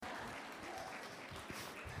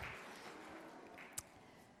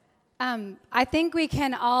I think we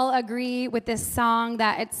can all agree with this song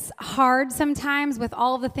that it's hard sometimes with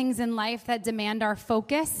all of the things in life that demand our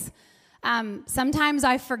focus. Sometimes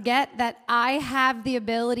I forget that I have the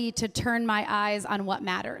ability to turn my eyes on what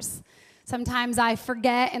matters. Sometimes I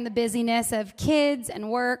forget in the busyness of kids and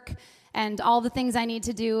work and all the things I need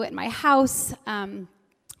to do at my house,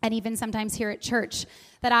 and even sometimes here at church,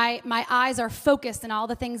 that my eyes are focused on all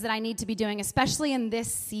the things that I need to be doing, especially in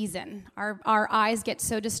this season. Our eyes get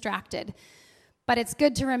so distracted. But it's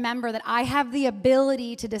good to remember that I have the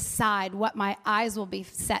ability to decide what my eyes will be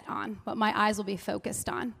set on, what my eyes will be focused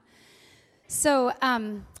on. So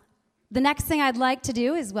the next thing I'd like to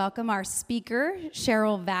do is welcome our speaker,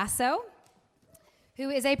 Cheryl Vasso, who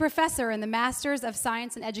is a professor in the Masters of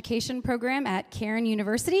Science and Education program at Cairn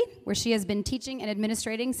University, where she has been teaching and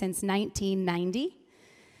administrating since 1990.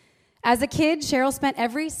 As a kid, Cheryl spent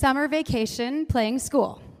every summer vacation playing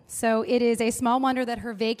school, so it is a small wonder that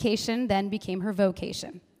her vacation then became her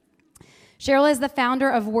vocation. Cheryl is the founder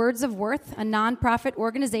of Words of Worth, a nonprofit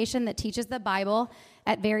organization that teaches the Bible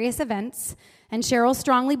at various events, and Cheryl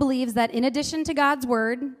strongly believes that in addition to God's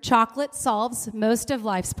Word, chocolate solves most of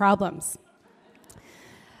life's problems.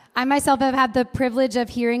 I myself have had the privilege of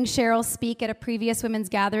hearing Cheryl speak at a previous women's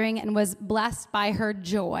gathering and was blessed by her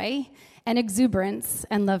joy and exuberance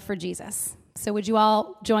and love for Jesus. So would you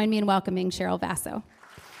all join me in welcoming Cheryl Vasso?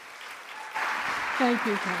 Thank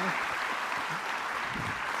you, Kelly.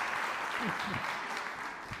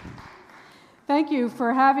 Thank you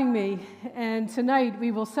for having me. And tonight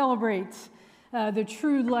we will celebrate the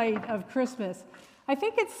true light of Christmas. I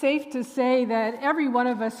think it's safe to say that every one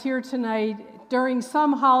of us here tonight during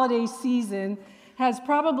some holiday season has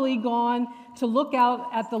probably gone to look out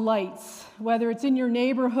at the lights, whether it's in your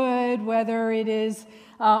neighborhood, whether it is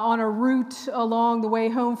on a route along the way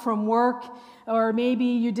home from work, or maybe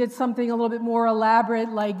you did something a little bit more elaborate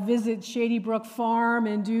like visit Shady Brook Farm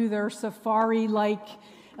and do their safari-like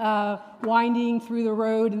winding through the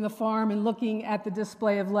road in the farm and looking at the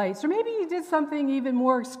display of lights. Or maybe you did something even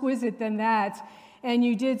more exquisite than that, and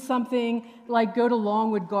you did something like go to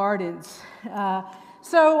Longwood Gardens.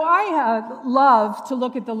 So I love to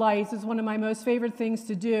look at the lights. It's one of my most favorite things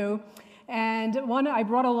to do. And I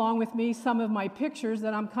brought along with me some of my pictures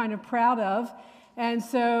that I'm kind of proud of. And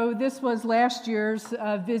so this was last year's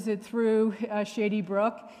visit through Shady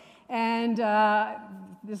Brook. And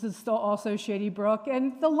this is still also Shady Brook.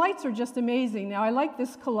 And the lights are just amazing. Now, I like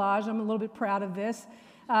this collage. I'm a little bit proud of this.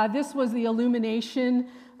 This was the illumination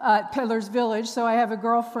at Peddler's Village. So I have a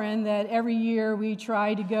girlfriend that every year we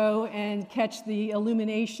try to go and catch the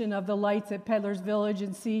illumination of the lights at Peddler's Village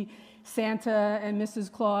and see Santa and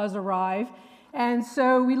Mrs. Claus arrive. And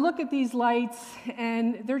so we look at these lights,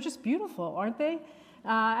 and they're just beautiful, aren't they?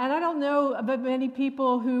 And I don't know about many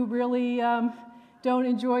people who really don't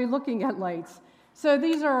enjoy looking at lights. So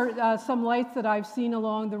these are some lights that I've seen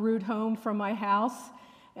along the route home from my house.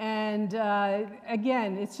 And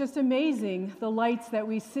again, it's just amazing, the lights that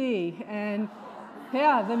we see. And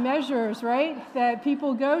yeah, the measures, right, that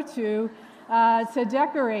people go to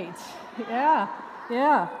decorate.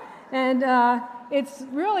 Yeah. And it's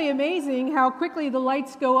really amazing how quickly the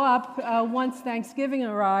lights go up once Thanksgiving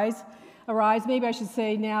arrives. Maybe I should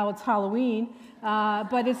say now it's Halloween.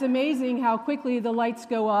 But it's amazing how quickly the lights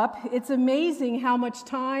go up. It's amazing how much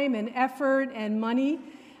time and effort and money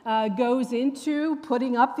goes into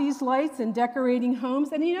putting up these lights and decorating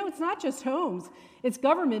homes. And it's not just homes, it's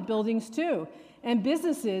government buildings too, and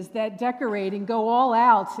businesses that decorate and go all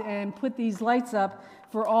out and put these lights up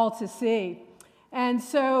for all to see. And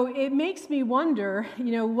so it makes me wonder,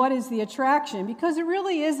 what is the attraction? Because it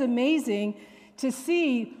really is amazing to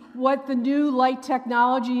see what the new light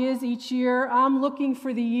technology is each year. I'm looking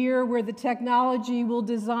for the year where the technology will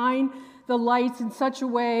design the lights in such a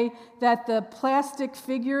way that the plastic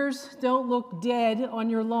figures don't look dead on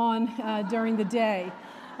your lawn during the day.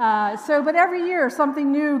 But every year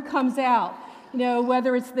something new comes out.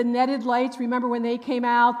 Whether it's the netted lights, remember when they came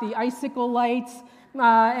out, the icicle lights,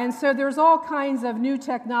 and so there's all kinds of new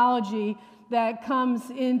technology that comes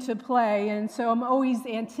into play, and so I'm always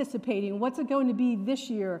anticipating what's it going to be this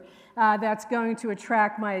year that's going to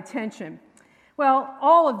attract my attention. Well,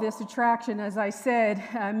 all of this attraction, as I said,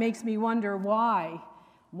 makes me wonder why.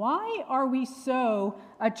 Why are we so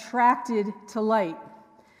attracted to light?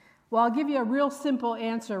 Well, I'll give you a real simple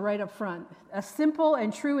answer right up front. A simple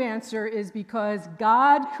and true answer is because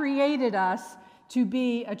God created us to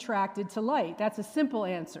be attracted to light. That's a simple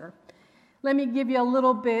answer. Let me give you a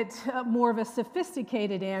little bit more of a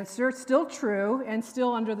sophisticated answer. It's still true and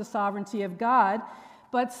still under the sovereignty of God,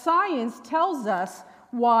 but science tells us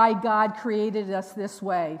why God created us this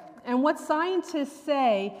way. And what scientists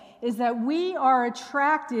say is that we are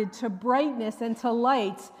attracted to brightness and to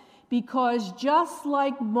light because just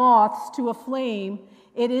like moths to a flame,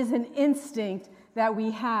 it is an instinct that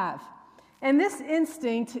we have. And this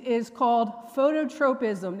instinct is called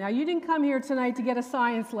phototropism. Now, you didn't come here tonight to get a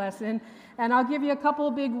science lesson, and I'll give you a couple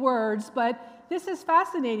of big words, but this is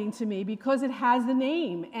fascinating to me because it has a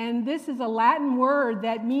name. And this is a Latin word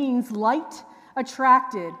that means light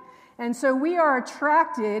attracted. And so we are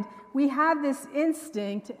attracted, we have this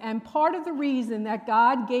instinct, and part of the reason that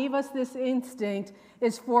God gave us this instinct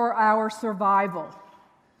is for our survival.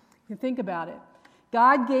 You think about it.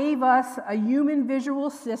 God gave us a human visual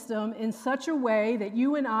system in such a way that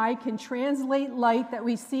you and I can translate light that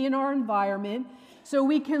we see in our environment so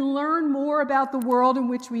we can learn more about the world in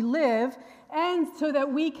which we live and so that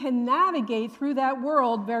we can navigate through that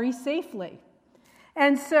world very safely.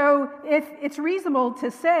 And so it's reasonable to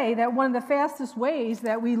say that one of the fastest ways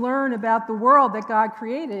that we learn about the world that God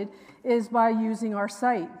created is by using our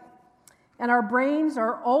sight. And our brains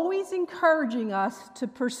are always encouraging us to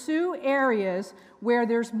pursue areas where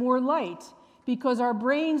there's more light because our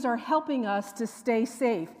brains are helping us to stay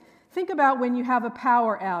safe. Think about when you have a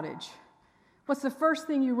power outage. What's the first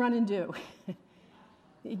thing you run and do?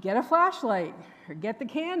 You get a flashlight, or get the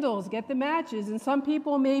candles, get the matches, and some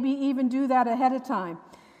people maybe even do that ahead of time.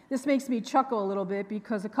 This makes me chuckle a little bit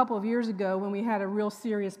because a couple of years ago when we had a real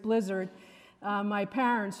serious blizzard, my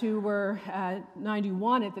parents, who were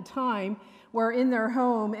 91 at the time, were in their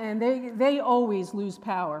home, and they always lose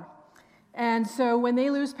power. And so when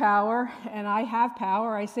they lose power, and I have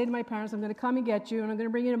power, I say to my parents, I'm going to come and get you, and I'm going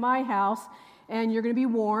to bring you to my house, and you're going to be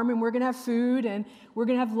warm, and we're going to have food, and we're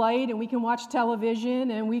going to have light, and we can watch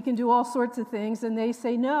television, and we can do all sorts of things. And they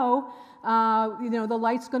say, no, the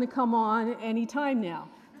light's going to come on any time now.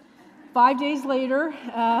 5 days later,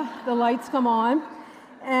 the lights come on.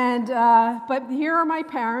 And but here are my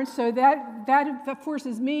parents, so that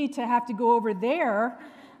forces me to have to go over there,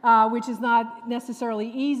 which is not necessarily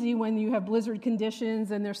easy when you have blizzard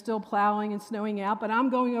conditions and they're still plowing and snowing out. But I'm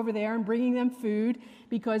going over there and bringing them food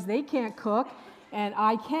because they can't cook and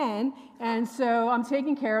I can. And so I'm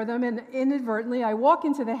taking care of them. And inadvertently, I walk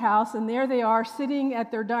into the house and there they are sitting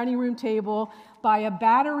at their dining room table by a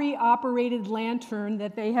battery-operated lantern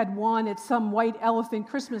that they had won at some white elephant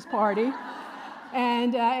Christmas party.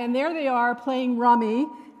 And there they are playing rummy,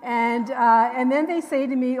 and then they say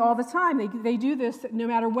to me all the time, they do this no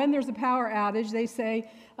matter when there's a power outage, they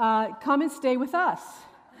say, come and stay with us.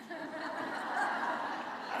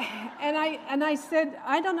 and I said,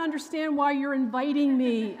 I don't understand why you're inviting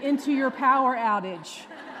me into your power outage.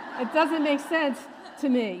 It doesn't make sense to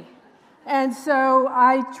me. And so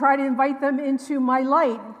I try to invite them into my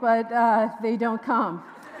light, but they don't come.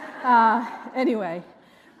 Anyway.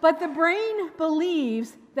 But the brain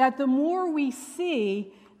believes that the more we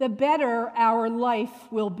see, the better our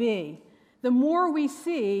life will be. The more we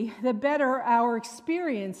see, the better our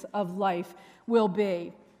experience of life will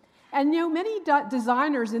be. And many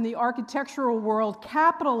designers in the architectural world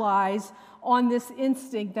capitalize on this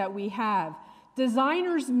instinct that we have.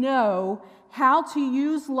 Designers know how to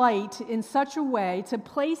use light in such a way to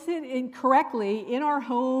place it correctly in our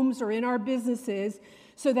homes or in our businesses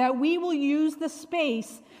so that we will use the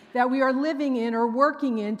space that we are living in or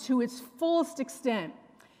working in to its fullest extent.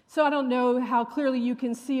 So I don't know how clearly you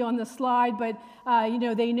can see on the slide, but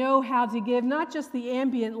they know how to give not just the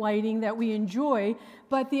ambient lighting that we enjoy,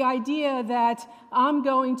 but the idea that I'm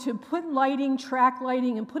going to put lighting, track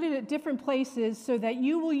lighting, and put it at different places so that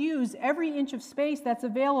you will use every inch of space that's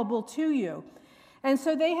available to you. And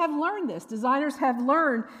so they have learned this. Designers have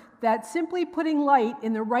learned that simply putting light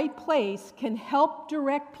in the right place can help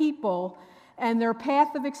direct people and their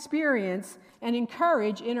path of experience and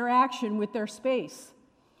encourage interaction with their space.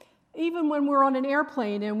 Even when we're on an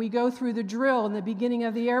airplane and we go through the drill in the beginning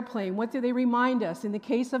of the airplane, what do they remind us? In the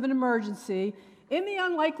case of an emergency, in the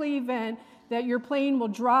unlikely event that your plane will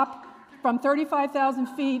drop from 35,000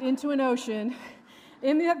 feet into an ocean,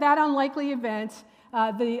 in that unlikely event,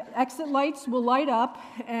 the exit lights will light up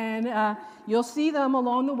and you'll see them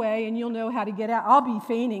along the way and you'll know how to get out. I'll be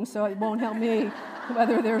feigning, so it won't help me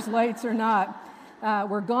whether there's lights or not.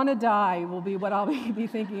 We're gonna die will be what I'll be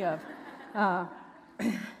thinking of.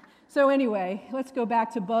 So anyway, let's go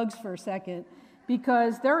back to bugs for a second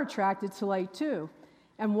because they're attracted to light too.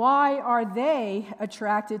 And why are they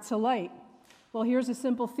attracted to light? Well, here's a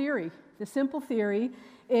simple theory. The simple theory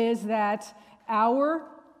is that our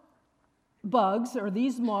bugs, or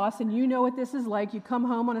these moths, and you know what this is like. You come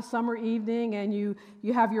home on a summer evening and you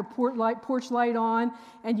have your porch light on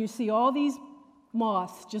and you see all these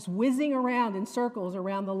moths just whizzing around in circles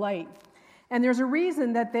around the light. And there's a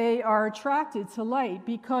reason that they are attracted to light,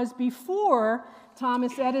 because before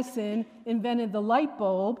Thomas Edison invented the light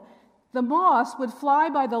bulb, the moths would fly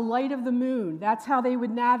by the light of the moon. That's how they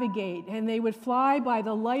would navigate, and they would fly by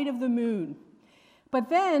the light of the moon. But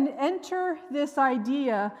then enter this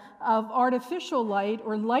idea of artificial light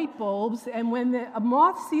or light bulbs, and when a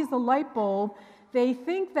moth sees the light bulb, they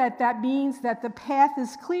think that that means that the path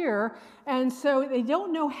is clear, and so they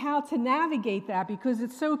don't know how to navigate that because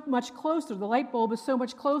it's so much closer. The light bulb is so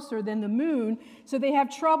much closer than the moon, so they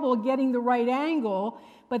have trouble getting the right angle,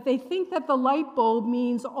 but they think that the light bulb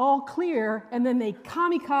means all clear, and then they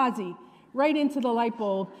kamikaze right into the light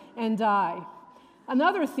bulb and die.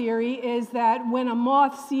 Another theory is that when a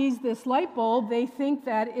moth sees this light bulb, they think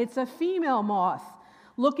that it's a female moth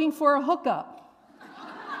looking for a hookup.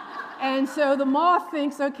 And so the moth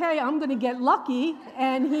thinks, okay, I'm going to get lucky,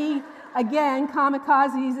 and he, again,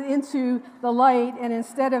 kamikazes into the light, and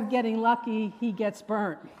instead of getting lucky, he gets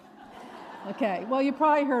burnt. Okay, well, you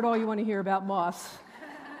probably heard all you want to hear about moths.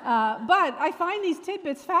 But I find these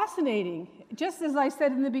tidbits fascinating. Just as I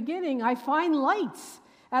said in the beginning, I find lights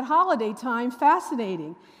at holiday time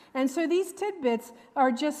fascinating. And so these tidbits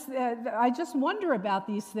are just, I just wonder about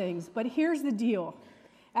these things. But here's the deal.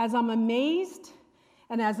 As I'm amazed,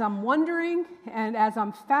 and as I'm wondering, and as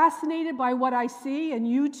I'm fascinated by what I see, and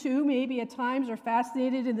you too maybe at times are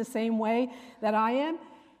fascinated in the same way that I am,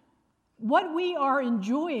 what we are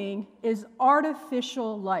enjoying is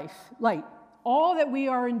artificial light. All that we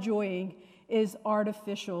are enjoying is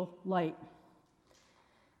artificial light.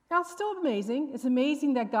 Now, it's still amazing. It's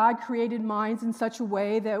amazing that God created minds in such a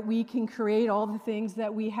way that we can create all the things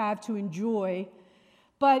that we have to enjoy.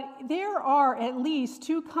 But there are at least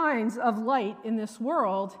two kinds of light in this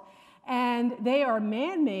world, and they are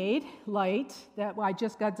man-made light that I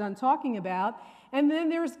just got done talking about, and then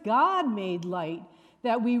there's God-made light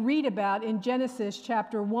that we read about in Genesis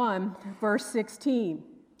chapter 1, verse 16.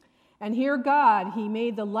 And here God, he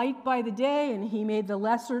made the light by the day, and he made the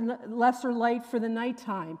lesser light for the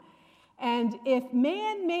nighttime. And if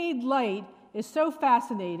man-made light is so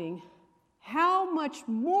fascinating, how much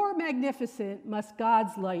more magnificent must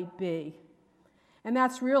God's light be? And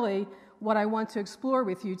that's really what I want to explore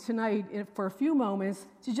with you tonight for a few moments,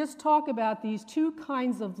 to just talk about these two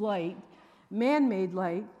kinds of light, man-made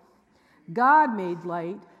light, God-made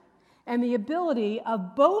light, and the ability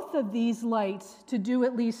of both of these lights to do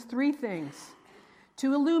at least three things: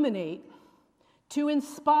 to illuminate, to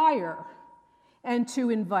inspire, and to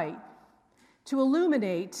invite. To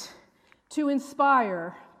illuminate, to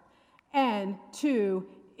inspire, and to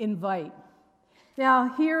invite.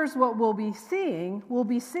 Now, here's what we'll be seeing. We'll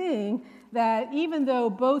be seeing that even though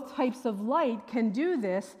both types of light can do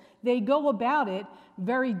this, they go about it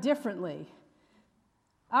very differently.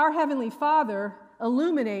 Our Heavenly Father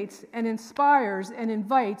illuminates and inspires and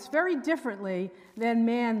invites very differently than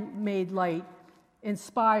man-made light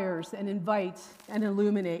inspires and invites and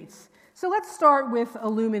illuminates. So let's start with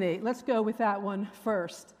illuminate. Let's go with that one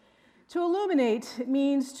first. To illuminate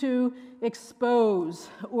means to expose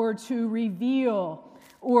or to reveal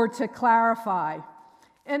or to clarify.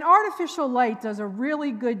 And artificial light does a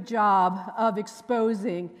really good job of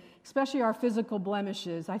exposing, especially our physical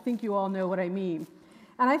blemishes. I think you all know what I mean.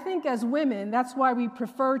 And I think as women, that's why we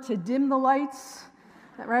prefer to dim the lights,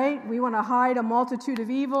 right? We want to hide a multitude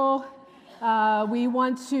of evil. We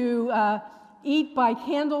want to eat by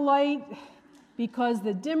candlelight, because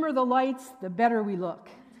the dimmer the lights, the better we look,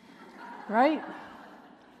 right?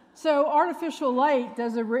 So artificial light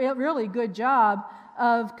does a really good job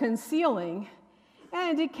of concealing,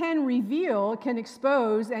 and it can reveal, it can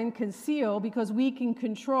expose and conceal, because we can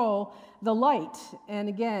control the light. And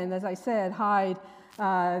again, as I said, hide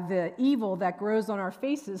the evil that grows on our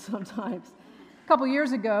faces sometimes. A couple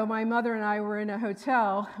years ago, my mother and I were in a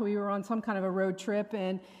hotel. We were on some kind of a road trip,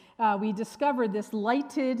 and we discovered this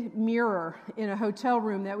lighted mirror in a hotel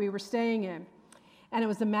room that we were staying in. And it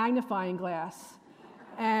was a magnifying glass.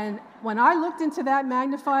 And when I looked into that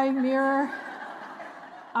magnifying mirror,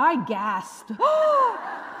 I gasped.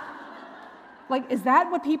 Like, is that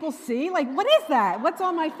what people see? Like, what is that? What's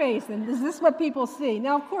on my face? And is this what people see?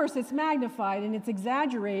 Now, of course, it's magnified and it's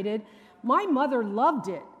exaggerated. My mother loved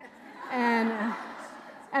it. And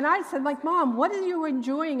I said, like, Mom, what are you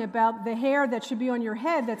enjoying about the hair that should be on your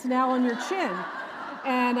head that's now on your chin?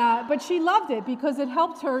 And but she loved it because it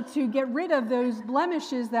helped her to get rid of those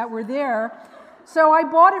blemishes that were there. So I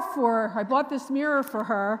bought it for her. I bought this mirror for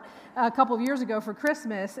her a couple of years ago for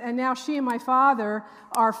Christmas, and now she and my father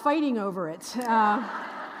are fighting over it.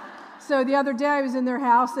 So the other day I was in their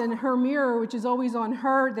house, and her mirror, which is always on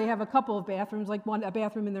her, they have a couple of bathrooms, like a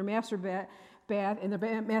bathroom in their master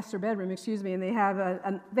master bedroom, and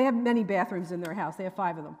they have many bathrooms in their house. They have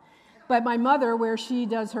 5 of them. But my mother, where she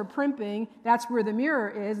does her primping, that's where the mirror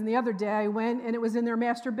is. And the other day I went and it was in their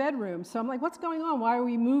master bedroom. So I'm like, what's going on? Why are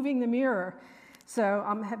we moving the mirror? So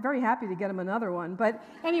I'm very happy to get them another one. But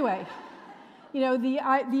anyway,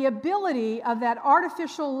 the ability of that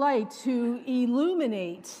artificial light to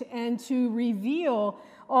illuminate and to reveal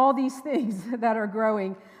all these things that are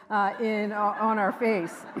growing on our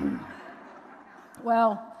face.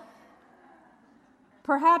 Well,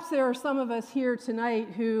 perhaps there are some of us here tonight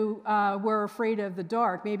who were afraid of the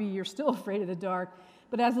dark. Maybe you're still afraid of the dark.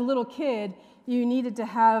 But as a little kid, you needed to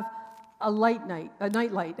have a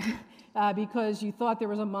night light, because you thought there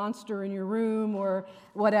was a monster in your room or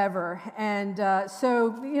whatever. And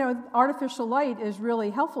so artificial light is really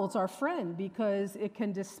helpful. It's our friend because it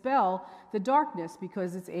can dispel the darkness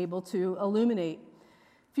because it's able to illuminate.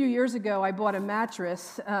 A few years ago, I bought a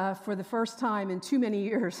mattress for the first time in too many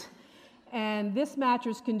years. And this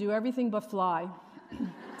mattress can do everything but fly.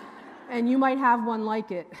 And you might have one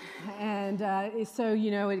like it. And so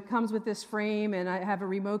it comes with this frame, and I have a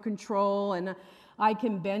remote control, and I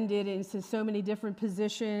can bend it into so many different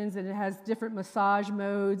positions, and it has different massage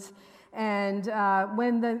modes. And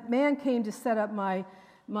when the man came to set up my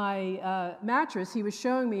mattress, he was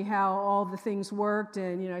showing me how all the things worked,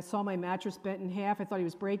 and I saw my mattress bent in half. I thought he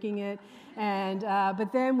was breaking it, and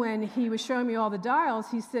but then when he was showing me all the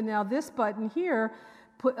dials, he said, "Now this button here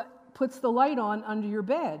puts the light on under your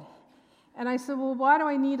bed." And I said, "Well, why do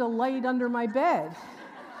I need a light under my bed?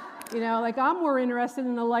 I'm more interested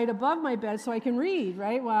in a light above my bed so I can read,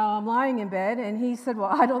 right, while I'm lying in bed." And he said, "Well,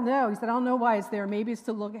 I don't know." He said, "I don't know why it's there. Maybe it's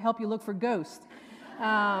to help you look for ghosts."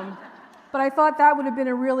 But I thought that would have been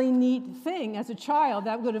a really neat thing as a child.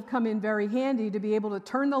 That would have come in very handy to be able to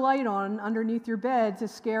turn the light on underneath your bed to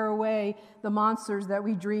scare away the monsters that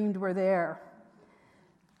we dreamed were there.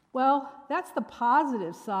 Well, that's the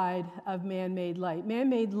positive side of man-made light.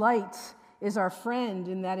 Man-made light is our friend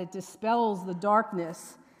in that it dispels the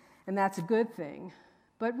darkness, and that's a good thing.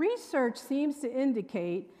 But research seems to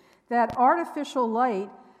indicate that artificial light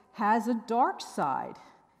has a dark side.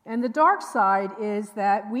 And the dark side is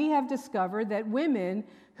that we have discovered that women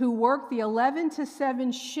who work the 11 to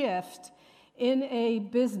 7 shift in a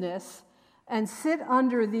business and sit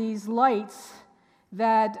under these lights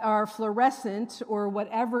that are fluorescent or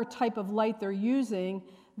whatever type of light they're using,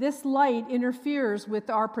 this light interferes with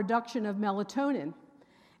our production of melatonin.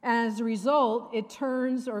 And as a result, it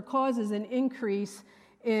turns or causes an increase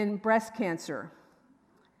in breast cancer.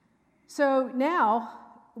 So now,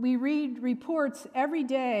 we read reports every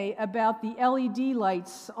day about the LED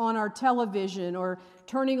lights on our television or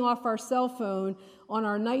turning off our cell phone on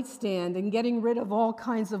our nightstand and getting rid of all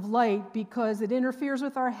kinds of light because it interferes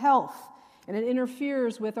with our health and it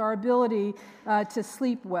interferes with our ability to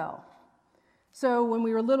sleep well. So when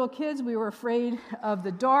we were little kids, we were afraid of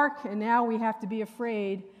the dark, and now we have to be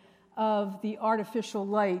afraid of the artificial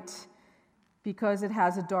light because it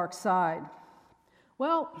has a dark side.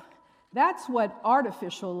 Well, that's what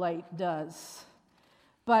artificial light does.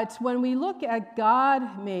 But when we look at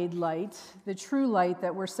God-made light, the true light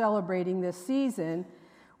that we're celebrating this season,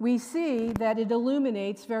 we see that it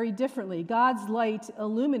illuminates very differently. God's light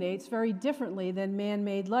illuminates very differently than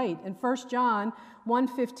man-made light. And 1 John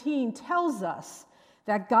 1:15 tells us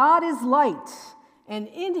that God is light, and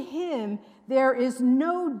in him there is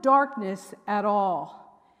no darkness at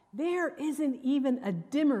all. There isn't even a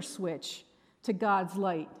dimmer switch to God's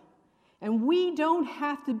light. And we don't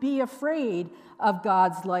have to be afraid of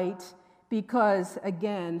God's light because,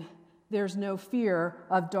 again, there's no fear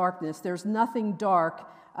of darkness. There's nothing dark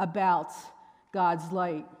about God's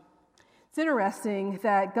light. It's interesting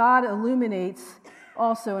that God illuminates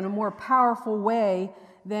also in a more powerful way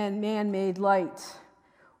than man-made light.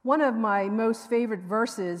 One of my most favorite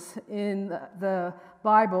verses in the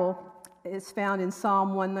Bible is found in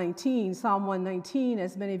Psalm 119. Psalm 119,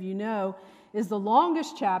 as many of you know, is the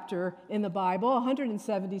longest chapter in the Bible,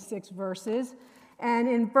 176 verses. And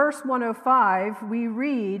in verse 105, we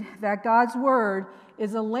read that God's word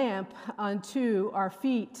is a lamp unto our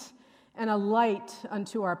feet and a light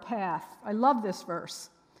unto our path. I love this verse.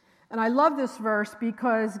 And I love this verse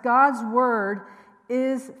because God's word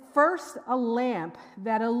is first a lamp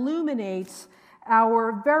that illuminates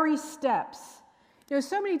our very steps.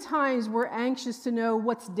 So many times we're anxious to know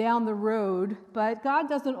what's down the road, but God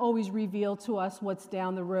doesn't always reveal to us what's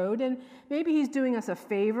down the road. And maybe he's doing us a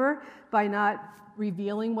favor by not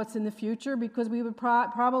revealing what's in the future, because we would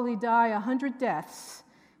probably die 100 deaths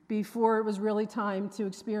before it was really time to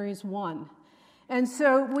experience one. And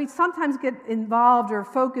so we sometimes get involved or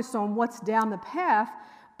focused on what's down the path,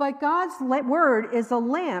 But God's word is a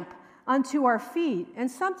lamp unto our feet. And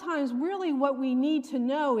sometimes really what we need to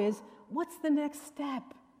know is, what's the next step?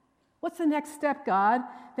 What's the next step, God,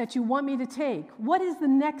 that you want me to take? What is the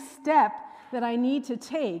next step that I need to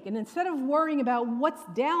take? And instead of worrying about what's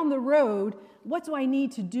down the road, what do I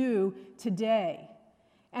need to do today?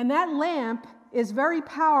 And that lamp is very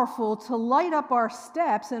powerful to light up our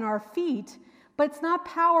steps and our feet, but it's not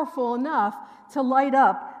powerful enough to light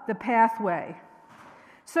up the pathway.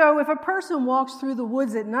 So if a person walks through the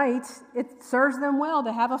woods at night, it serves them well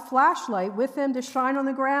to have a flashlight with them to shine on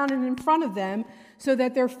the ground and in front of them so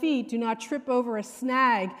that their feet do not trip over a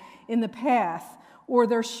snag in the path or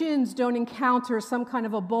their shins don't encounter some kind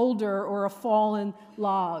of a boulder or a fallen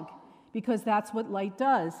log, because that's what light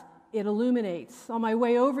does. It illuminates. On my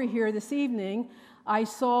way over here this evening, I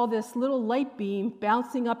saw this little light beam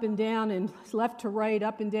bouncing up and down and left to right,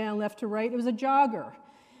 up and down, left to right. It was a jogger.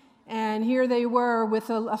 And here they were with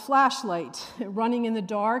a flashlight running in the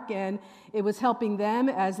dark, and it was helping them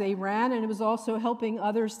as they ran, and it was also helping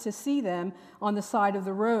others to see them on the side of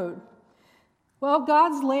the road. Well,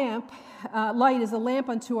 God's light is a lamp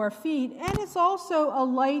unto our feet, and it's also a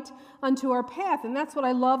light unto our path. And that's what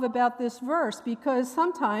I love about this verse, because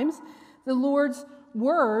sometimes the Lord's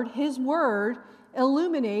word, his word,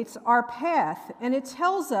 illuminates our path, and it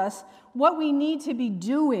tells us what we need to be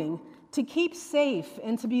doing to keep safe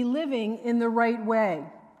and to be living in the right way.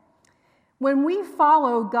 When we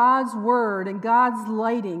follow God's word and God's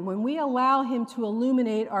lighting, when we allow him to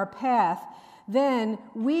illuminate our path, then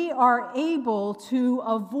we are able to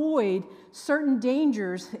avoid certain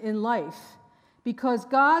dangers in life, because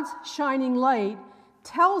God's shining light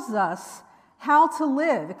tells us how to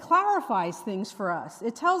live. It clarifies things for us.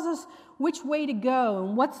 It tells us which way to go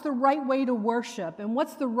and what's the right way to worship and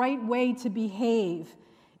what's the right way to behave.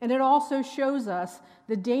 And it also shows us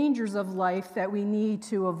the dangers of life that we need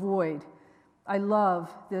to avoid. I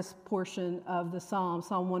love this portion of the Psalm,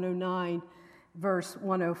 Psalm 109, verse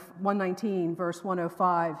 119, verse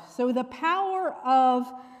 105. So the power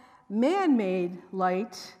of man-made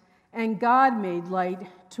light and God-made light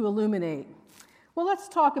to illuminate. Well, let's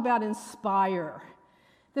talk about inspire.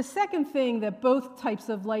 The second thing that both types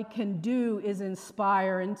of light can do is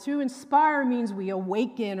inspire. And to inspire means we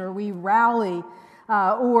awaken or we rally,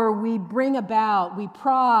 or we bring about, we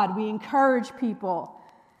prod, we encourage people.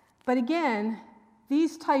 But again,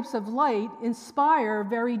 these types of light inspire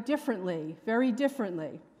very differently, very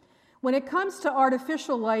differently. When it comes to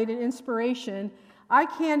artificial light and inspiration, I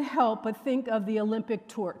can't help but think of the Olympic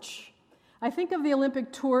torch. I think of the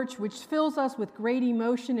Olympic torch, which fills us with great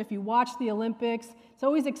emotion. If you watch the Olympics, it's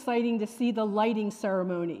always exciting to see the lighting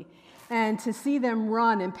ceremony and to see them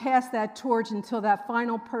run and pass that torch until that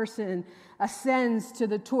final person ascends to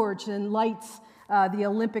the torch and lights the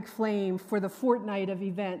Olympic flame for the fortnight of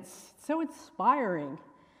events. So inspiring.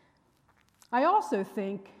 I also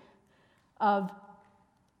think of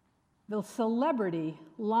the celebrity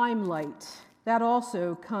limelight. That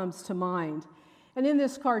also comes to mind. And in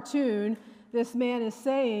this cartoon, this man is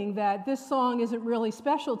saying that this song isn't really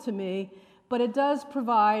special to me, but it does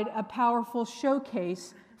provide a powerful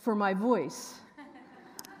showcase for my voice.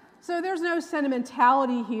 So there's no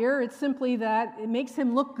sentimentality here. It's simply that it makes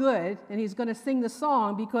him look good, and he's going to sing the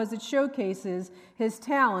song because it showcases his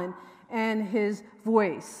talent and his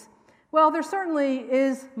voice. Well, there certainly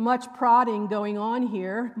is much prodding going on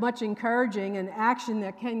here, much encouraging and action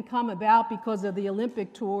that can come about because of the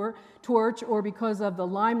Olympic torch or because of the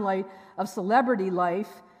limelight of celebrity life.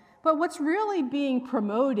 But what's really being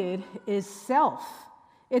promoted is self.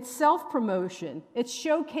 It's self-promotion. It's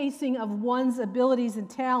showcasing of one's abilities and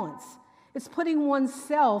talents. It's putting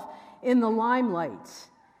oneself in the limelight.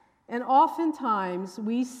 And oftentimes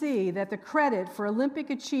we see that the credit for Olympic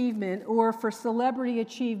achievement or for celebrity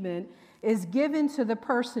achievement is given to the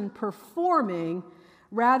person performing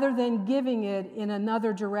rather than giving it in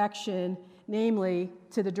another direction, namely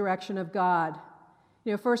to the direction of God.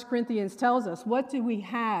 1 Corinthians tells us, what do we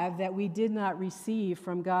have that we did not receive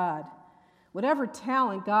from God? Whatever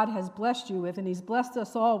talent God has blessed you with, and he's blessed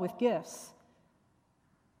us all with gifts,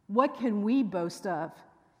 what can we boast of?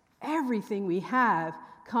 Everything we have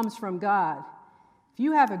comes from God. If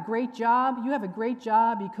you have a great job, you have a great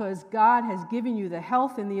job because God has given you the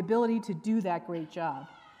health and the ability to do that great job.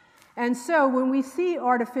 And so when we see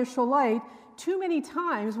artificial light, too many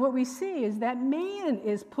times what we see is that man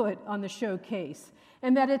is put on the showcase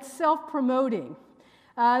and that it's self-promoting.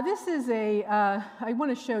 This is I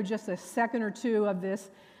want to show just a second or two of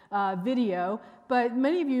this video, but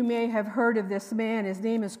many of you may have heard of this man. His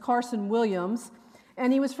name is Carson Williams,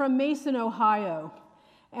 and he was from Mason, Ohio.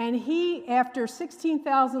 And he, after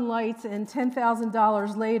 16,000 lights and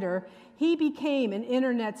 $10,000 later, he became an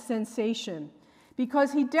internet sensation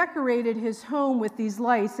because he decorated his home with these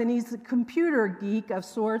lights, and he's a computer geek of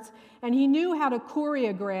sorts, and he knew how to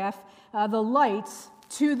choreograph the lights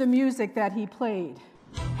to the music that he played.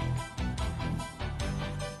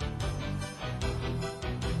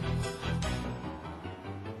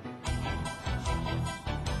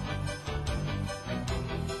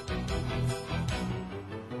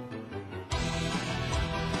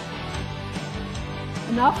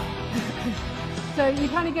 Enough? So you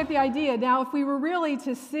kind of get the idea. Now, if we were really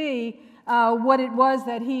to see what it was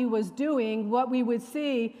that he was doing, what we would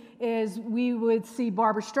see is we would see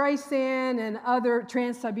Barbra Streisand and other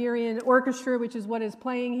Trans-Siberian Orchestra, which is what is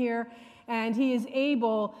playing here, and he was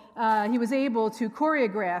able to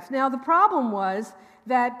choreograph. Now, the problem was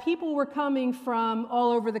that people were coming from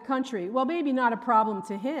all over the country. Well, maybe not a problem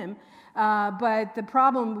to him, but the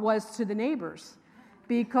problem was to the neighbors,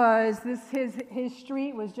 because his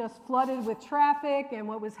street was just flooded with traffic, and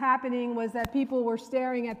what was happening was that people were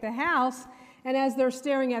staring at the house, and as they're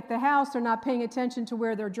staring at the house, they're not paying attention to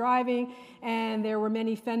where they're driving, and there were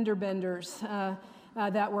many fender benders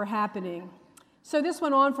that were happening. So this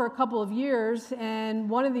went on for a couple of years, and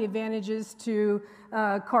one of the advantages to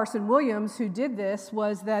Carson Williams, who did this,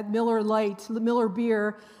 was that Miller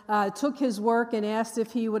Beer took his work and asked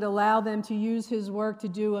if he would allow them to use his work to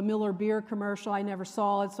do a Miller Beer commercial. I never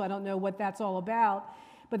saw it, so I don't know what that's all about,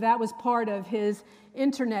 but that was part of his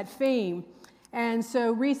internet fame. And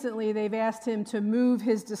so recently they've asked him to move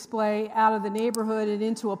his display out of the neighborhood and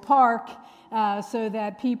into a park so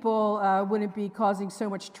that people wouldn't be causing so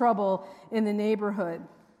much trouble in the neighborhood.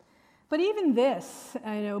 But even this,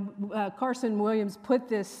 Carson Williams put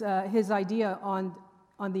this his idea on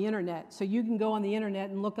the internet. So you can go on the internet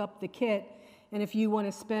and look up the kit, and if you want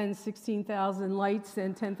to spend 16,000 lights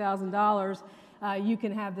and $10,000, you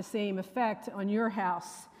can have the same effect on your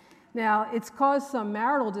house. Now, it's caused some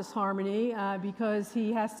marital disharmony because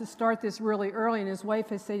he has to start this really early, and his wife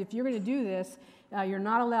has said, if you're going to do this, you're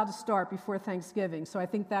not allowed to start before Thanksgiving. So I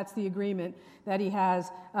think that's the agreement that he has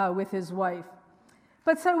with his wife.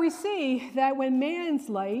 But so we see that when man's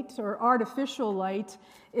light or artificial light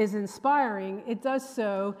is inspiring, it does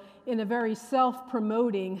so in a very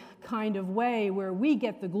self-promoting kind of way where we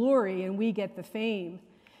get the glory and we get the fame.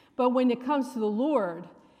 But when it comes to the Lord,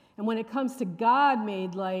 and when it comes to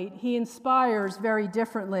God-made light, he inspires very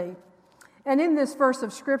differently. And in this verse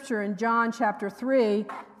of Scripture, in John chapter 3,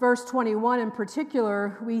 verse 21 in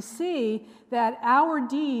particular, we see that our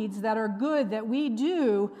deeds that are good that we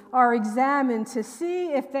do are examined to see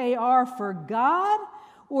if they are for God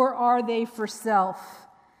or are they for self.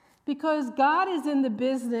 Because God is in the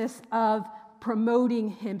business of promoting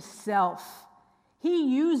himself.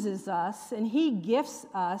 He uses us and he gifts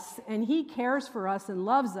us and he cares for us and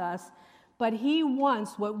loves us, but he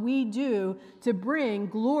wants what we do to bring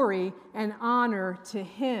glory and honor to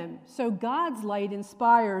him. So God's light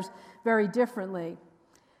inspires very differently.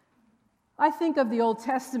 I think of the Old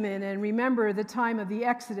Testament and remember the time of the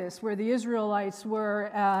Exodus where the Israelites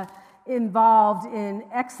were involved in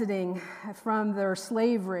exiting from their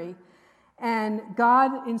slavery. And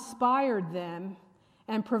God inspired them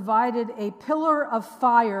and provided a pillar of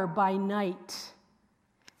fire by night.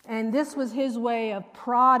 And this was his way of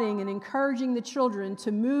prodding and encouraging the children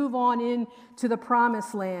to move on into the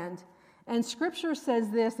promised land. And Scripture says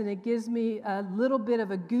this, and it gives me a little bit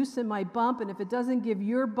of a goose in my bump, and if it doesn't give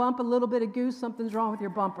your bump a little bit of goose, something's wrong with your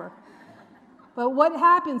bumper. But what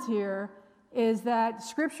happens here is that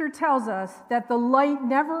Scripture tells us that the light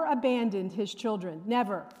never abandoned his children.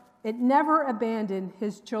 Never. It never abandoned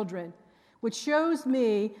his children, which shows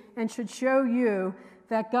me and should show you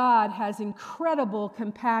that God has incredible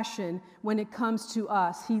compassion when it comes to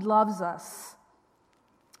us. He loves us.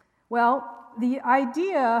 Well, the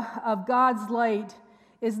idea of God's light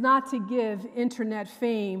is not to give internet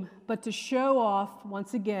fame, but to show off,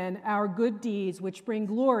 once again, our good deeds, which bring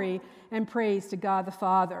glory and praise to God the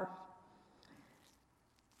Father.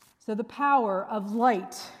 So the power of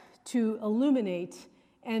light to illuminate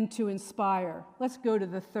and to inspire. Let's go to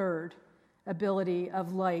the third ability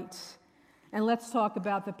of light. And let's talk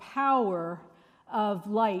about the power of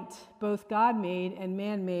light, both God-made and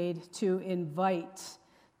man-made, to invite.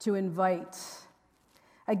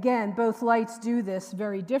 Again, both lights do this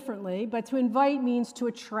very differently, but to invite means to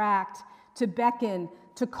attract, to beckon,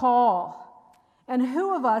 to call. And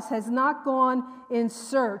who of us has not gone in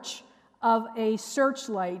search of a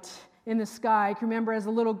searchlight in the sky? I can remember as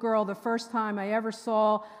a little girl, the first time I ever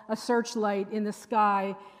saw a searchlight in the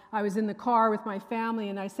sky, I was in the car with my family,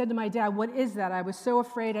 and I said to my dad, "What is that?" I was so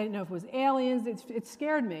afraid. I didn't know if it was aliens. It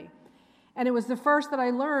scared me. And it was the first that I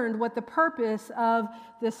learned what the purpose of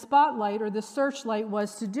the spotlight or the searchlight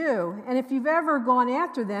was to do. And if you've ever gone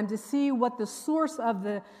after them to see what the source of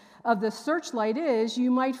the searchlight is,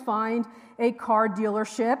 you might find a car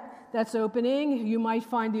dealership that's opening. You might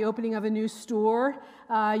find the opening of a new store.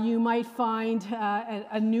 You might find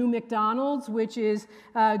a new McDonald's, which is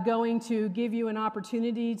going to give you an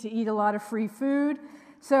opportunity to eat a lot of free food.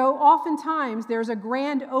 So oftentimes there's a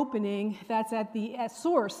grand opening that's at the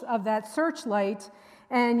source of that searchlight,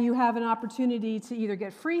 and you have an opportunity to either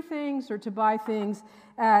get free things or to buy things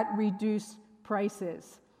at reduced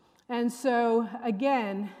prices. And so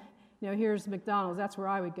again, here's McDonald's. That's where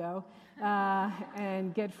I would go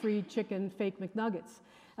and get free chicken fake McNuggets.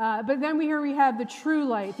 But then we have the true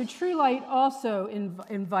light. The true light also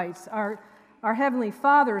invites. Our Heavenly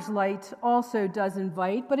Father's light also does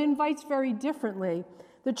invite, but invites very differently.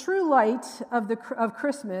 The true light of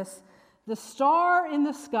Christmas, the star in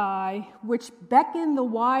the sky, which beckoned the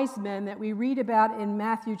wise men that we read about in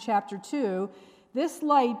Matthew chapter 2, this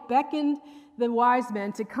light beckoned the wise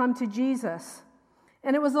men to come to Jesus.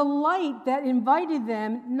 And it was a light that invited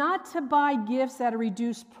them not to buy gifts at a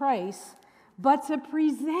reduced price, but to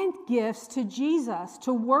present gifts to Jesus,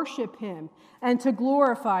 to worship him and to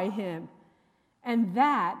glorify him. And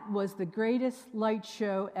that was the greatest light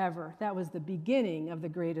show ever. That was the beginning of the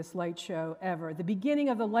greatest light show ever. The beginning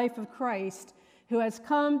of the life of Christ, who has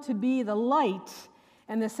come to be the light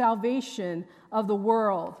and the salvation of the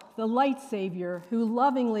world. The light Savior who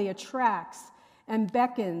lovingly attracts and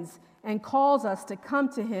beckons and calls us to come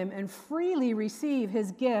to him and freely receive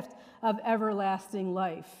his gift of everlasting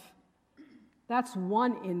life. That's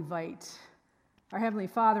one invite. Our Heavenly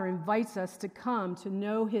Father invites us to come to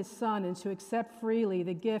know his Son and to accept freely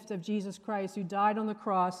the gift of Jesus Christ, who died on the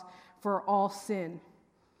cross for all sin,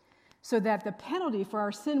 so that the penalty for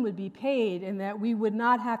our sin would be paid and that we would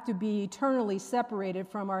not have to be eternally separated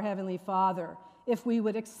from our Heavenly Father if we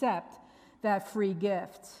would accept that free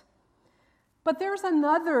gift. But there's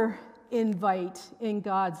another invite in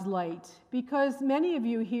God's light, because many of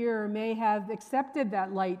you here may have accepted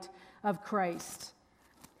that light of Christ.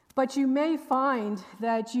 But you may find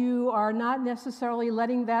that you are not necessarily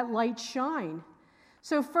letting that light shine.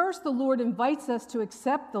 So first, the Lord invites us to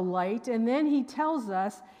accept the light, and then he tells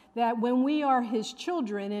us that when we are his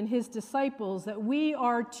children and his disciples, that we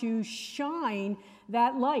are to shine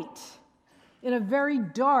that light in a very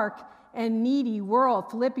dark and needy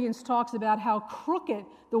world. Philippians talks about how crooked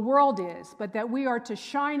the world is, but that we are to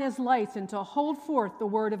shine as lights and to hold forth the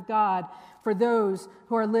word of God for those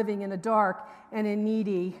who are living in a dark and a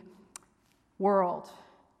needy world.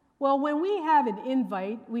 Well, when we have an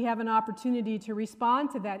invite, we have an opportunity to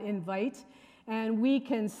respond to that invite, and we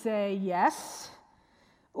can say yes,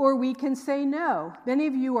 or we can say no. Many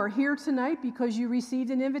of you are here tonight because you received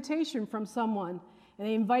an invitation from someone, and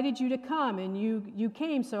they invited you to come, and you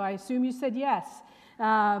came, so I assume you said yes.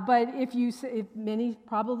 But if many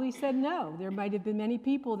probably said no. There might have been many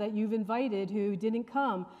people that you've invited who didn't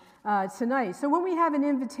come tonight. So when we have an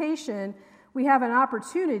invitation, we have an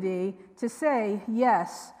opportunity to say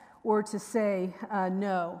yes or to say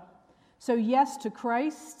no. So yes to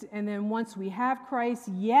Christ, and then once we have Christ,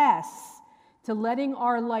 yes to letting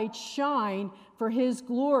our light shine for his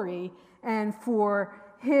glory and for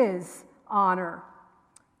his honor.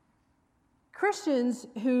 Christians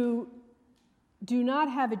who do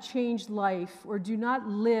not have a changed life or do not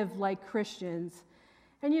live like Christians,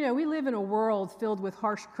 and we live in a world filled with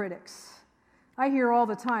harsh critics. I hear all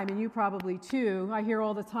the time, and you probably too, I hear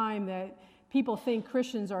all the time that people think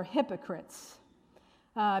Christians are hypocrites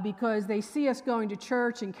because they see us going to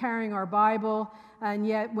church and carrying our Bible, and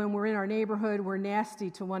yet when we're in our neighborhood, we're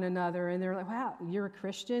nasty to one another. And they're like, wow, you're a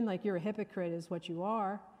Christian? Like, you're a hypocrite is what you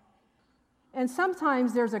are. And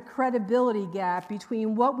sometimes there's a credibility gap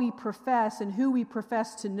between what we profess and who we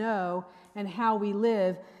profess to know and how we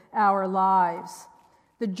live our lives.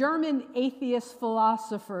 The German atheist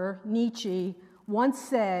philosopher Nietzsche once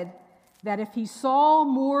said that if he saw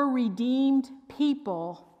more redeemed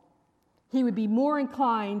people, he would be more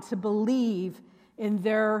inclined to believe in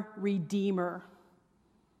their Redeemer.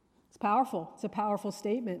 It's powerful. It's a powerful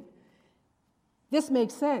statement. This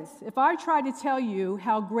makes sense. If I try to tell you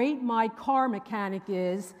how great my car mechanic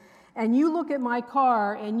is, and you look at my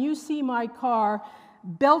car and you see my car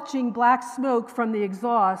belching black smoke from the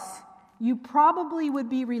exhaust, you probably would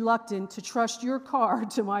be reluctant to trust your car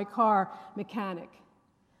to my car mechanic.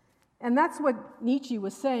 And that's what Nietzsche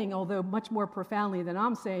was saying, although much more profoundly than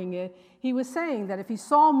I'm saying it. He was saying that if he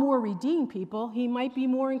saw more redeemed people, he might be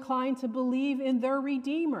more inclined to believe in their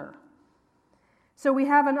Redeemer. So we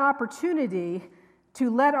have an opportunity to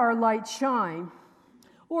let our light shine,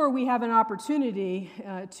 or we have an opportunity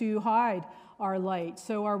to hide our light.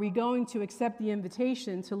 So are we going to accept the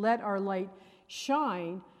invitation to let our light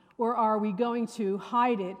shine, or are we going to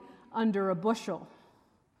hide it under a bushel?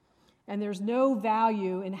 And there's no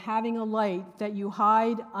value in having a light that you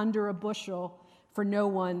hide under a bushel for no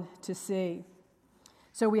one to see.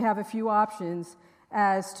 So we have a few options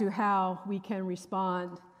as to how we can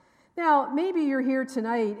respond. Now, maybe you're here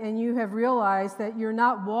tonight and you have realized that you're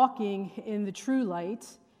not walking in the true light.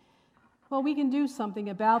 Well, we can do something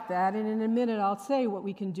about that, and in a minute I'll say what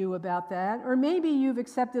we can do about that. Or maybe you've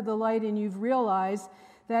accepted the light and you've realized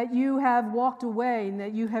that you have walked away and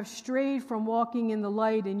that you have strayed from walking in the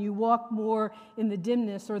light and you walk more in the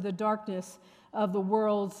dimness or the darkness of the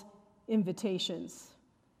world's invitations.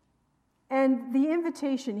 And the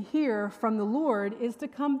invitation here from the Lord is to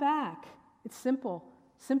come back. It's simple,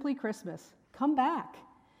 simply Christmas. Come back.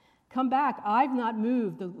 Come back. I've not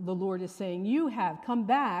moved, the Lord is saying. You have. Come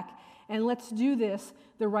back, and let's do this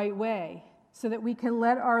the right way so that we can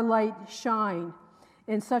let our light shine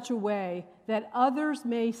in such a way that others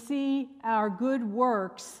may see our good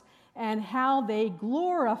works and how they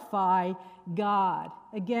glorify God.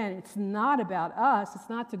 Again, it's not about us. It's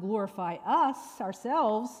not to glorify us,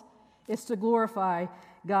 ourselves. It's to glorify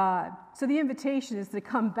God. So the invitation is to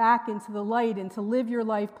come back into the light and to live your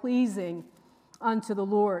life pleasing unto the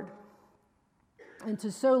Lord. And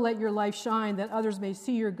to so let your life shine that others may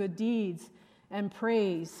see your good deeds and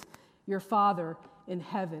praise your Father in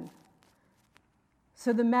heaven.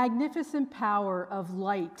 So the magnificent power of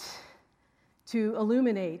light to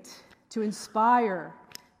illuminate, to inspire,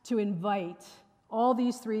 to invite, all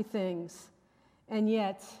these three things, and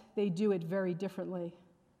yet they do it very differently.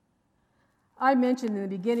 I mentioned in the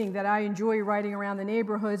beginning that I enjoy riding around the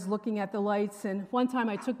neighborhoods looking at the lights, and one time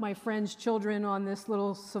I took my friend's children on this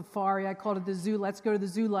little safari. I called it the zoo. Let's go to the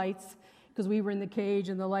zoo lights, because we were in the cage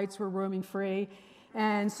and the lights were roaming free.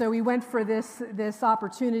 And so we went for this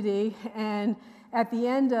opportunity, and at the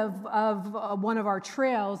end of one of our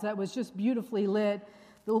trails that was just beautifully lit,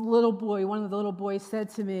 one of the little boys said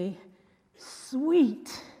to me,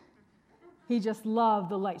 "Sweet." He just loved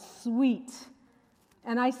the light, sweet.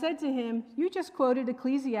 And I said to him, "You just quoted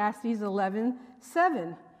Ecclesiastes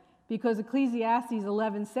 11:7, because Ecclesiastes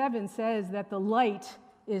 11:7 says that the light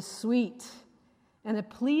is sweet, and it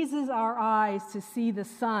pleases our eyes to see the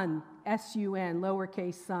sun, S-U-N,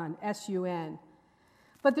 lowercase sun, S-U-N.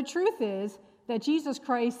 But the truth is that Jesus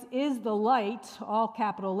Christ is the light, all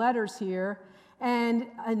capital letters here, and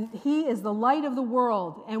he is the light of the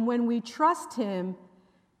world. And when we trust him,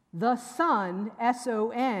 the Son,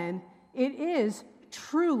 S-O-N, it is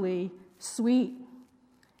truly sweet.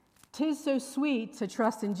 'Tis so sweet to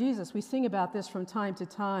trust in Jesus. We sing about this from time to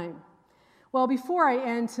time. Well, before I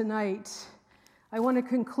end tonight, I want to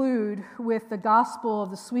conclude with the gospel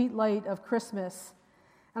of the sweet light of Christmas.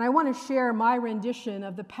 And I want to share my rendition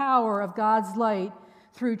of the power of God's light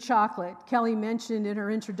through chocolate. Kelly mentioned in her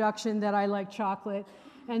introduction that I like chocolate,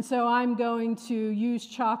 and so I'm going to use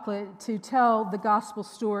chocolate to tell the gospel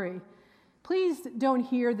story. Please don't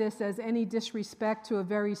hear this as any disrespect to a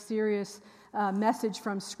very serious message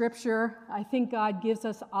from Scripture. I think God gives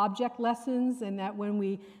us object lessons, and that when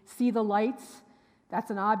we see the lights, that's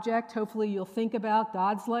an object. Hopefully you'll think about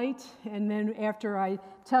God's light. And then after I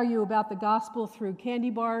tell you about the gospel through candy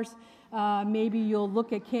bars, maybe you'll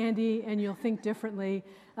look at candy and you'll think differently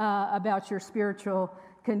about your spiritual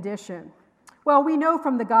condition. Well, we know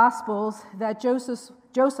from the Gospels that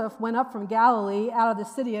Joseph went up from Galilee out of the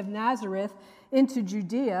city of Nazareth into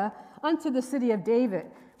Judea unto the city of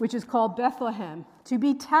David, which is called Bethlehem, to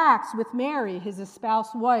be taxed with Mary, his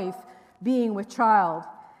espoused wife, being with child.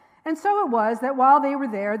 And so it was that while they were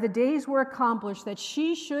there, the days were accomplished that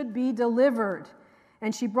she should be delivered.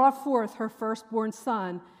 And she brought forth her firstborn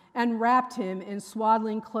son and wrapped him in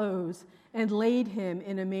swaddling clothes and laid him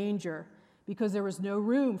in a manger, because there was no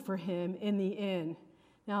room for him in the inn.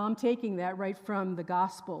 Now, I'm taking that right from the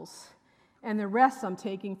Gospels. And the rest I'm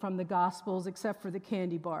taking from the Gospels, except for the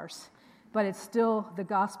candy bars. But it's still the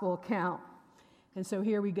Gospel account. And so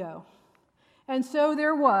here we go. And so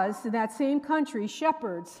there was, in that same country,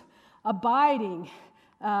 shepherds abiding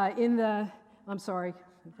I'm sorry,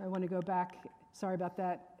 I want to go back. Sorry about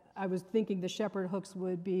that. I was thinking the shepherd hooks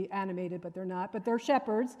would be animated, but they're not. But they're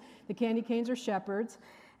shepherds. The candy canes are shepherds.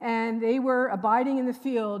 And they were abiding in the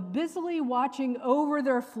field, busily watching over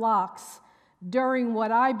their flocks during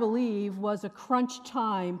what I believe was a crunch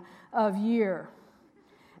time of year.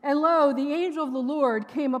 And lo, the angel of the Lord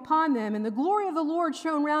came upon them, and the glory of the Lord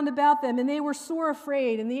shone round about them, and they were sore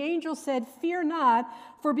afraid. And the angel said, "Fear not,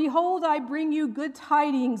 for behold, I bring you good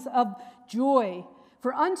tidings of joy.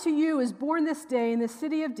 For unto you is born this day in the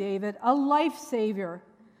city of David a life Savior,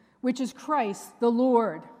 which is Christ the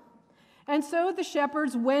Lord." And so the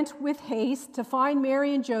shepherds went with haste to find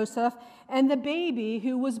Mary and Joseph and the baby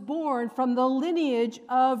who was born from the lineage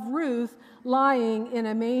of Ruth lying in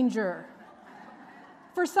a manger.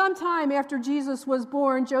 For some time after Jesus was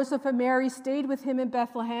born, Joseph and Mary stayed with him in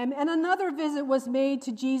Bethlehem, and another visit was made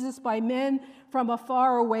to Jesus by men from a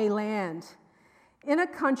faraway land. In a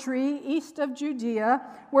country east of Judea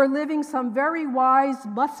were living some very wise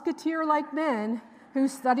musketeer-like men who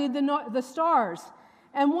studied the stars.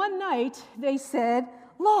 And one night they said,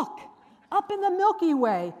 "Look, up in the Milky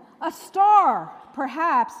Way, a star,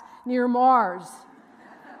 perhaps near Mars."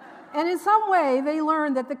 And in some way, they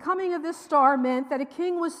learned that the coming of this star meant that a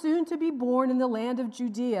king was soon to be born in the land of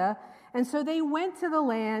Judea, and so they went to the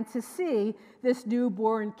land to see this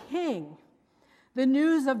newborn king. The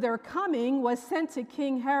news of their coming was sent to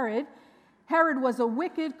King Herod. Herod was a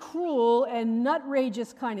wicked, cruel, and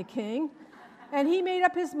nutrageous kind of king, and he made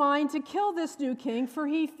up his mind to kill this new king, for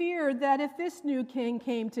he feared that if this new king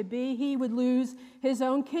came to be, he would lose his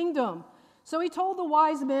own kingdom. So he told the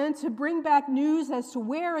wise men to bring back news as to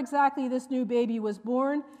where exactly this new baby was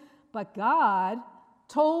born. But God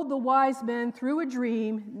told the wise men through a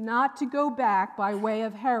dream not to go back by way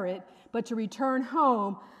of Herod, but to return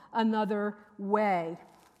home another way.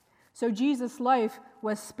 So Jesus' life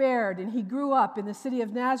was spared, and he grew up in the city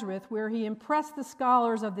of Nazareth, where he impressed the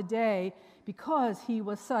scholars of the day because he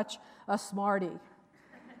was such a smarty.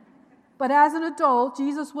 But as an adult,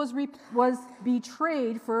 Jesus was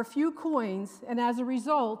betrayed for a few coins, and as a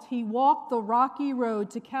result, he walked the rocky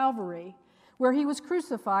road to Calvary, where he was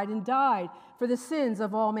crucified and died for the sins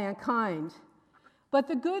of all mankind. But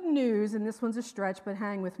the good news, and this one's a stretch, but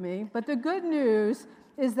hang with me, but the good news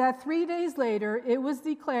is that 3 days later, it was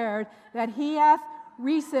declared that he hath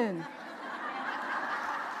risen.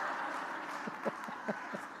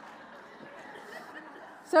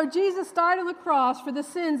 So Jesus died on the cross for the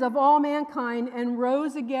sins of all mankind and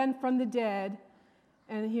rose again from the dead.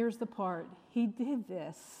 And here's the part. He did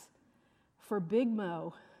this for Big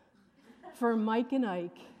Mo, for Mike and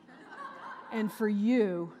Ike, and for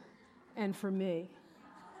you and for me.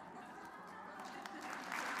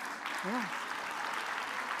 Yeah.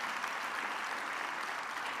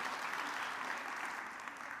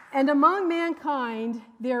 And among mankind,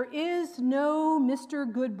 there is no Mr.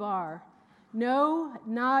 Goodbar. No,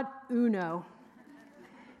 not uno.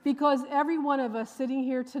 Because every one of us sitting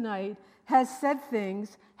here tonight has said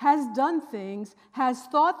things, has done things, has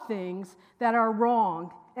thought things that are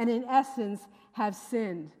wrong, and in essence have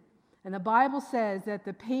sinned. And the Bible says that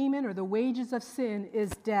the payment or the wages of sin is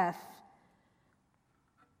death.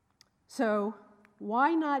 So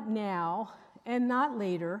why not now and not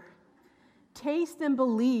later taste and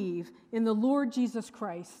believe in the Lord Jesus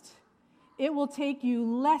Christ? It will take you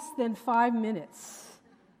less than 5 minutes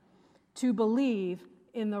to believe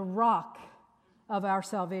in the rock of our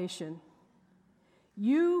salvation.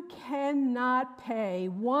 You cannot pay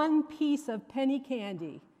one piece of penny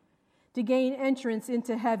candy to gain entrance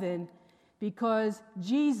into heaven, because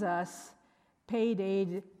Jesus paid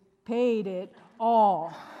it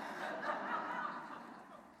all.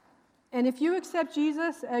 And if you accept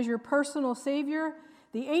Jesus as your personal Savior,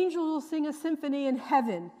 the angels will sing a symphony in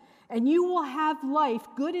heaven, and you will have life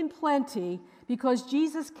good and plenty, because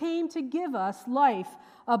Jesus came to give us life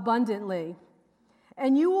abundantly.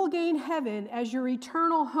 And you will gain heaven as your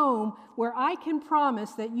eternal home, where I can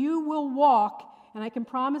promise that you will walk, and I can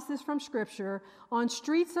promise this from Scripture, on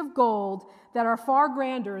streets of gold that are far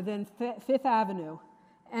grander than Fifth Avenue.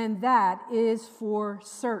 And that is for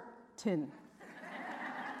certain.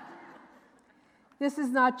 This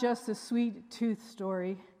is not just a sweet tooth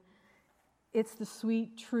story. It's the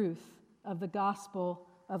sweet truth of the gospel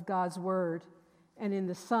of God's word, and in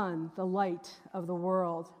the Son, the light of the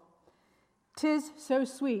world. 'Tis so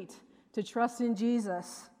sweet to trust in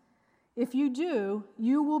Jesus. If you do,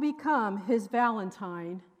 you will become his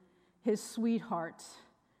Valentine, his sweetheart.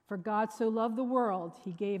 For God so loved the world,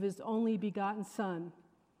 he gave his only begotten Son,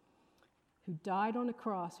 who died on a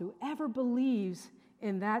cross. Whoever believes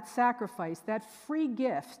in that sacrifice, that free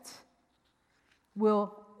gift,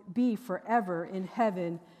 will be forever in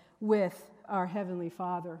heaven with our Heavenly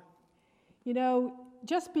Father. You know,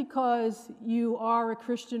 just because you are a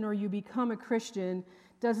Christian or you become a Christian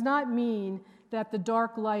does not mean that the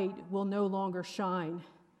dark light will no longer shine.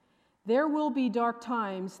 There will be dark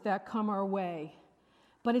times that come our way,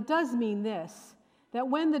 but it does mean this, that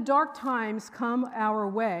when the dark times come our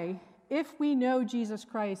way, if we know Jesus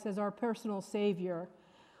Christ as our personal Savior,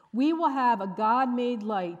 we will have a God-made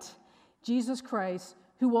light, Jesus Christ,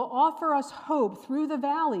 who will offer us hope through the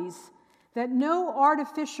valleys that no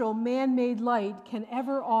artificial man-made light can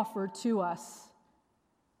ever offer to us.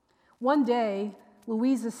 One day,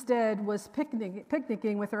 Louisa Stead was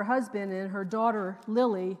picnicking with her husband and her daughter,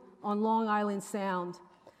 Lily, on Long Island Sound.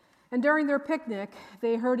 And during their picnic,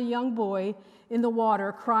 they heard a young boy in the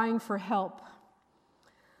water crying for help.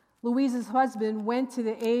 Louisa's husband went to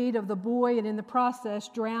the aid of the boy and in the process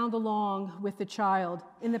drowned along with the child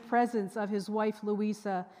in the presence of his wife,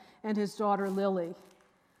 Louisa, and his daughter, Lily.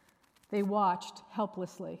 They watched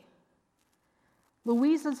helplessly.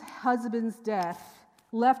 Louisa's husband's death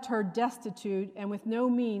left her destitute and with no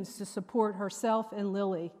means to support herself and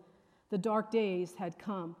Lily. The dark days had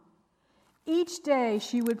come. Each day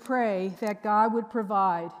she would pray that God would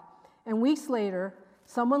provide, and weeks later,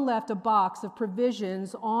 someone left a box of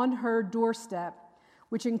provisions on her doorstep,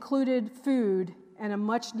 which included food and a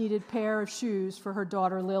much-needed pair of shoes for her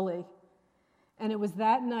daughter Lily. And it was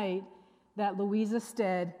that night that Louisa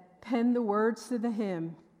Stead penned the words to the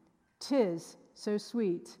hymn, "'Tis so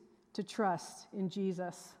sweet to trust in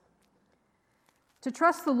Jesus." To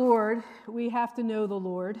trust the Lord, we have to know the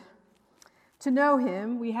Lord. To know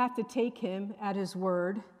him, we have to take him at his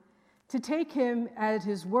word. To take him at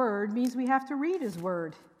his word means we have to read his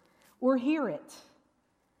word or hear it.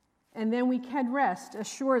 And then we can rest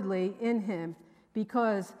assuredly in him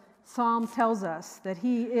because Psalm tells us that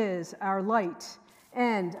he is our light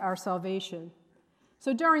and our salvation.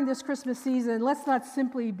 So during this Christmas season, let's not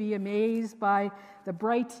simply be amazed by the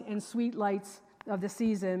bright and sweet lights of the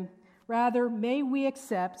season. Rather, may we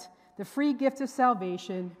accept the free gift of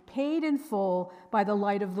salvation paid in full by the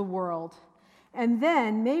light of the world. And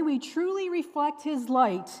then may we truly reflect his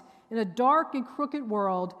light in a dark and crooked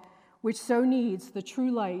world which so needs the true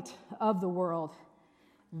light of the world.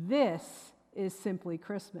 This is simply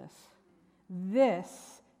Christmas.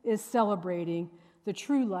 This is celebrating the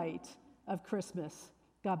true light of Christmas.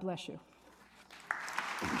 God bless you.